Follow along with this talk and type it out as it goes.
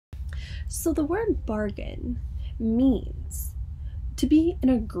So the word bargain means to be in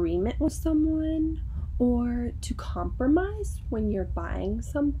agreement with someone or to compromise when you're buying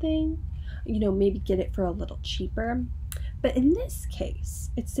something, maybe get it for a little cheaper. But in this case,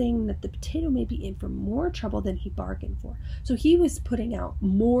 it's saying that the potato may be in for more trouble than he bargained for. So he was putting out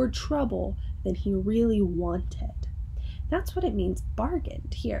more trouble than he really wanted. That's what it means,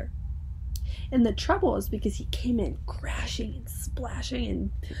 bargained here. And the trouble is because he came in crashing and splashing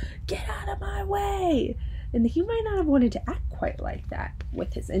and get out of my way. And he might not have wanted to act quite like that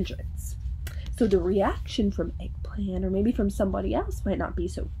with his entrance. So the reaction from Eggplant or maybe from somebody else might not be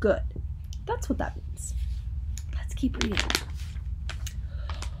so good. That's what that means. Let's keep reading.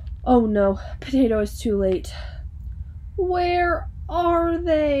 Oh no, Potato is too late. Where are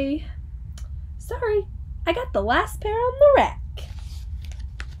they? Sorry, I got the last pair on the rack.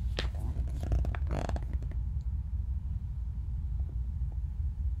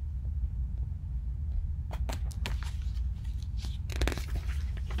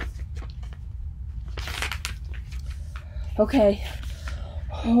 Okay.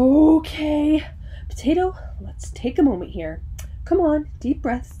 Potato, let's take a moment here. Come on, deep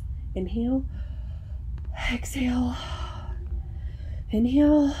breaths. Inhale, exhale,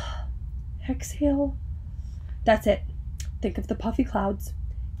 inhale, exhale. That's it. Think of the puffy clouds.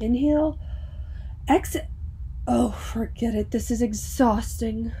 Inhale, exhale. Oh, forget it. This is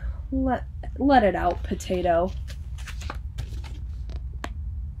exhausting. Let it out, Potato.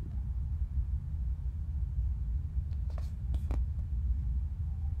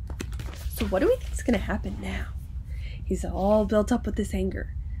 So what do we think is going to happen now? He's all built up with this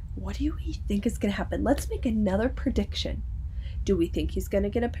anger. What do we think is going to happen? Let's make another prediction. Do we think he's going to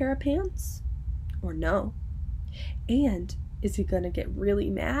get a pair of pants? Or no? And is he going to get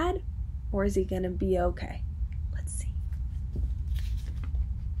really mad? Or is he going to be okay? Let's see.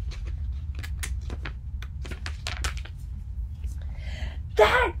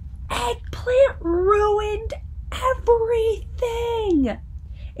 That eggplant ruined everything!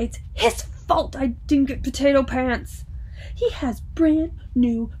 It's his fault I didn't get potato pants. He has brand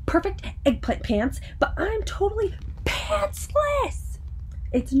new, perfect eggplant pants, but I'm totally pantsless.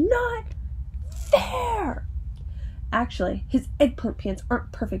 It's not fair. Actually, his eggplant pants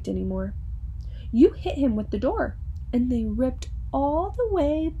aren't perfect anymore. You hit him with the door, and they ripped all the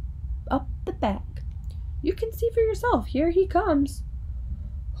way up the back. You can see for yourself. Here he comes.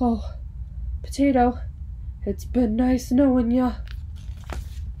 Oh, Potato, it's been nice knowing ya.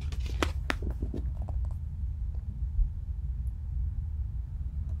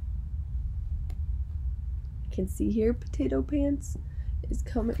 Can see here Potato Pants is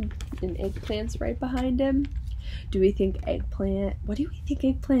coming and Eggplant's right behind him. What do we think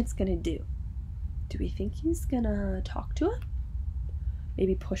Eggplant's gonna do? Do we think he's gonna talk to him?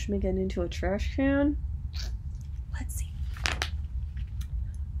 Maybe push him again into a trash can? Let's see.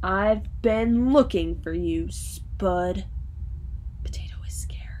 I've been looking for you, Spud. Potato is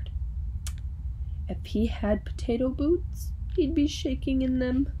scared. If he had potato boots, he'd be shaking in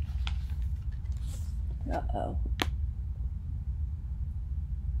them. Uh-oh.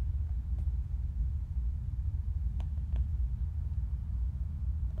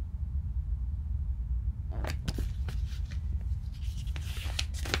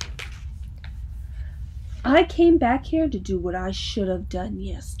 I came back here to do what I should have done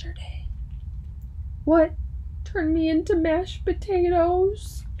yesterday. What? Turn me into mashed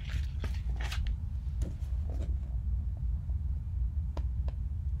potatoes?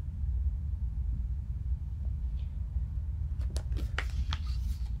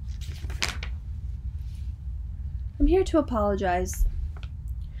 I'm here to apologize.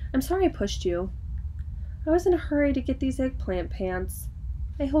 I'm sorry I pushed you. I was in a hurry to get these eggplant pants.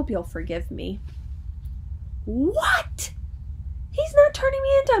 I hope you'll forgive me. What? He's not turning me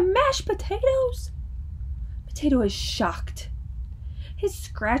into mashed potatoes? Potato is shocked. His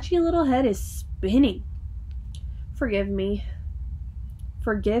scratchy little head is spinning. Forgive me.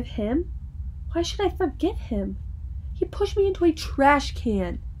 Forgive him? Why should I forgive him? He pushed me into a trash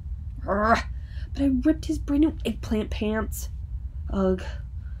can. Urgh. But I ripped his brand new eggplant pants. Ugh.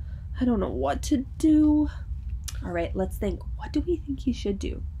 I don't know what to do. Alright, let's think. What do we think he should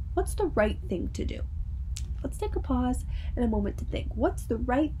do? What's the right thing to do? Let's take a pause and a moment to think. What's the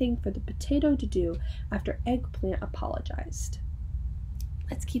right thing for the potato to do after Eggplant apologized?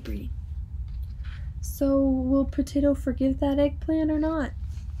 Let's keep reading. So, will Potato forgive that eggplant or not?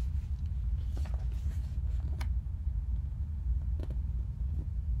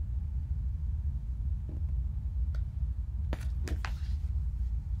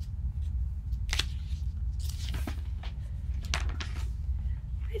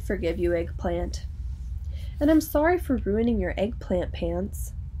 I forgive you, eggplant. And I'm sorry for ruining your eggplant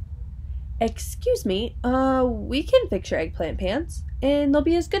pants. Excuse me, we can fix your eggplant pants, and they'll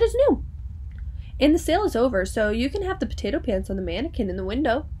be as good as new. And the sale is over, so you can have the potato pants on the mannequin in the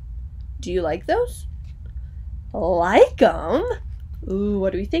window. Do you like those? Like them? Ooh,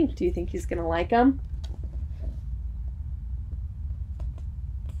 what do we think? Do you think he's gonna like them?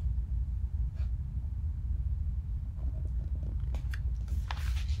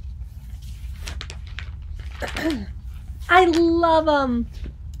 I love them!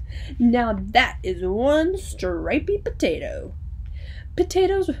 Now that is one stripy potato.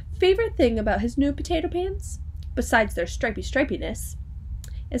 Potato's favorite thing about his new potato pants, besides their stripiness,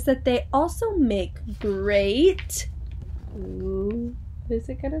 is that they also make great, ooh, what is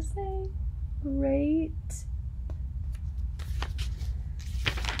it gonna say? Great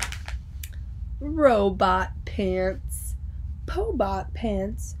robot pants, pobot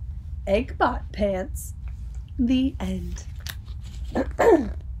pants, eggbot pants. The end.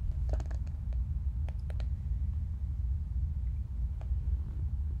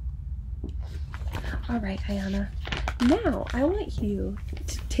 All right, Ayana. Now I want you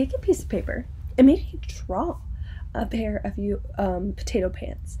to take a piece of paper and maybe draw a pair of potato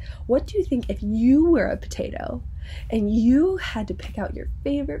pants. What do you think if you were a potato and you had to pick out your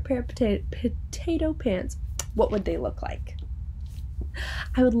favorite pair of potato pants? What would they look like?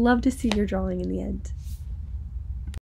 I would love to see your drawing in the end.